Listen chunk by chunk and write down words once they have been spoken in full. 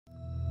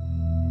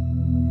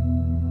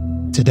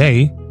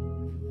Today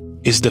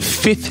is the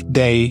 5th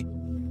day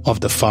of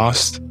the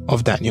fast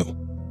of Daniel.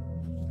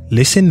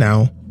 Listen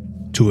now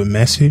to a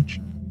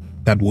message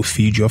that will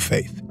feed your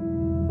faith.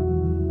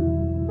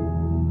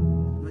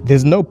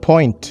 There's no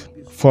point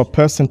for a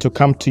person to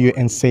come to you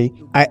and say,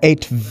 I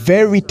ate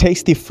very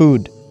tasty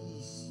food,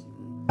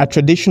 a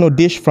traditional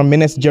dish from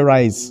Minas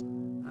Gerais,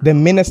 the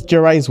Minas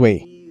Gerais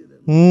way.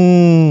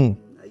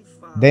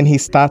 Then he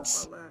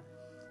starts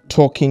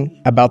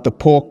talking about the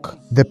pork,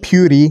 the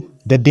puri,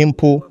 the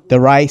dimple, the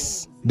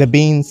rice, the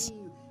beans.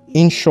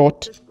 In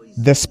short,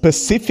 the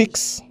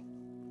specifics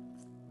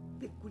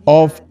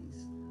of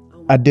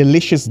a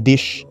delicious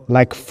dish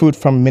like food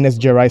from Minas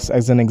Gerais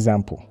as an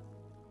example.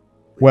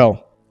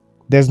 Well,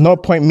 there's no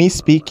point me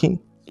speaking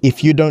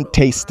if you don't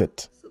taste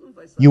it.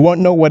 You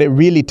won't know what it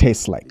really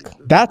tastes like.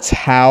 That's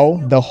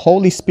how the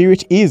Holy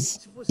Spirit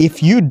is.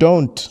 If you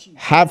don't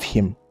have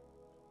Him,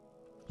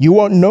 you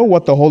won't know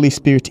what the Holy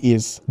Spirit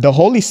is. The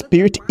Holy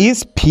Spirit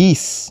is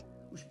peace.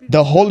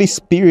 The Holy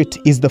Spirit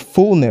is the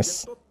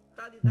fullness,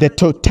 the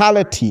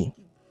totality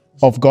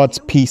of God's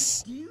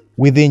peace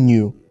within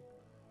you.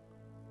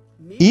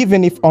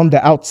 Even if on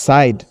the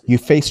outside you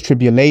face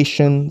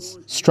tribulations,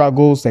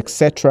 struggles,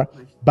 etc.,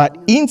 but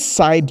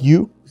inside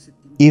you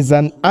is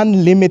an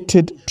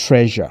unlimited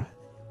treasure.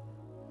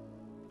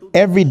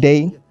 Every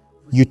day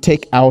you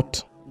take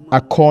out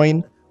a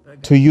coin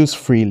to use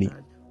freely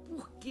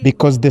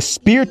because the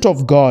Spirit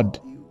of God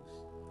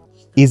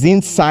is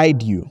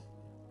inside you.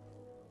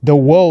 The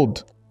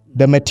world,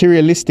 the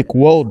materialistic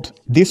world,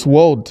 this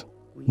world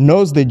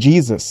knows the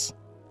Jesus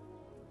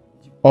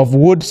of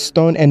wood,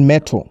 stone, and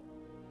metal.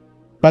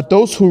 But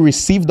those who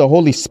receive the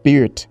Holy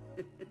Spirit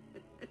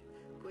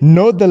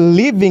know the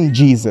living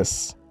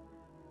Jesus,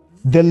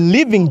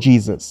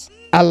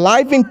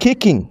 alive and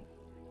kicking,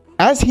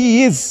 as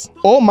He is,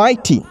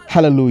 almighty.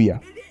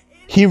 Hallelujah.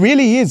 He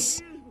really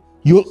is.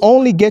 You'll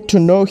only get to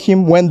know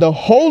Him when the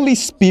Holy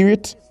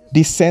Spirit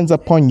descends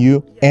upon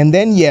you. And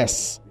then,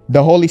 yes,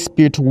 the Holy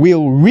Spirit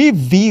will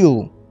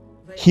reveal.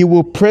 He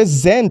will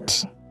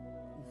present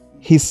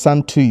His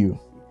Son to you.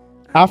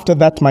 After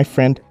that, my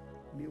friend,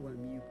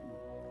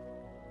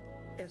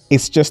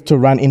 it's just to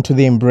run into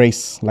the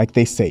embrace, like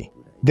they say.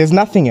 There's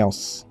nothing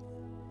else.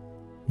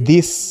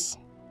 This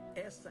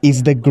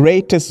is the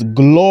greatest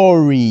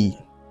glory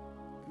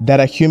that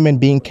a human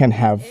being can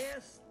have.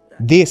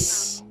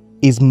 This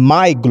is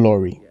my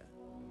glory,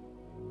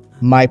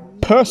 my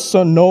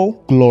personal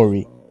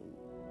glory,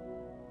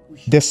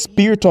 the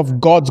Spirit of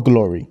God's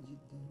glory,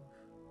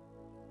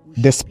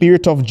 the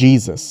Spirit of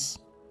Jesus,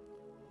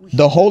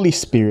 the Holy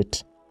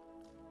Spirit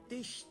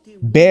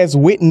bears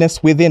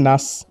witness within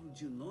us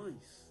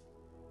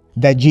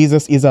that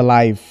Jesus is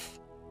alive.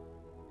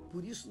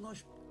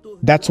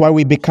 That's why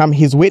we become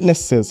His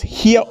witnesses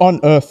here on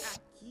earth.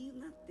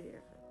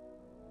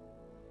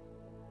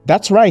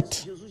 That's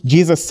right.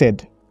 Jesus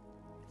said,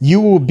 you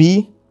will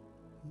be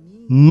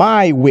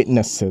my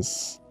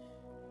witnesses.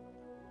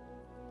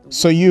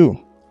 So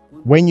you,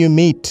 when you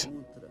meet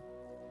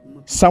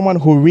someone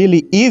who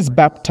really is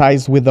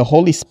baptized with the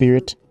Holy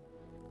Spirit,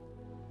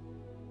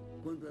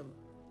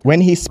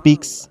 when he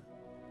speaks,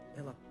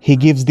 he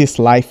gives this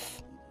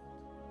life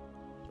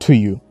to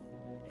you.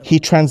 He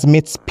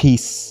transmits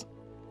peace.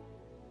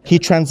 He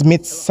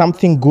transmits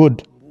something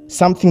good,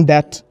 something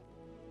that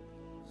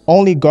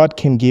only God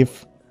can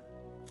give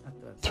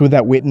through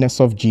that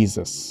witness of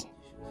Jesus.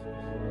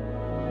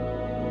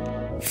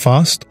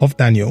 Fast of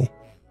Daniel,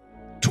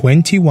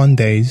 21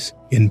 days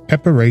in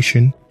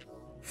preparation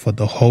for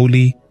the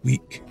Holy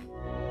Week.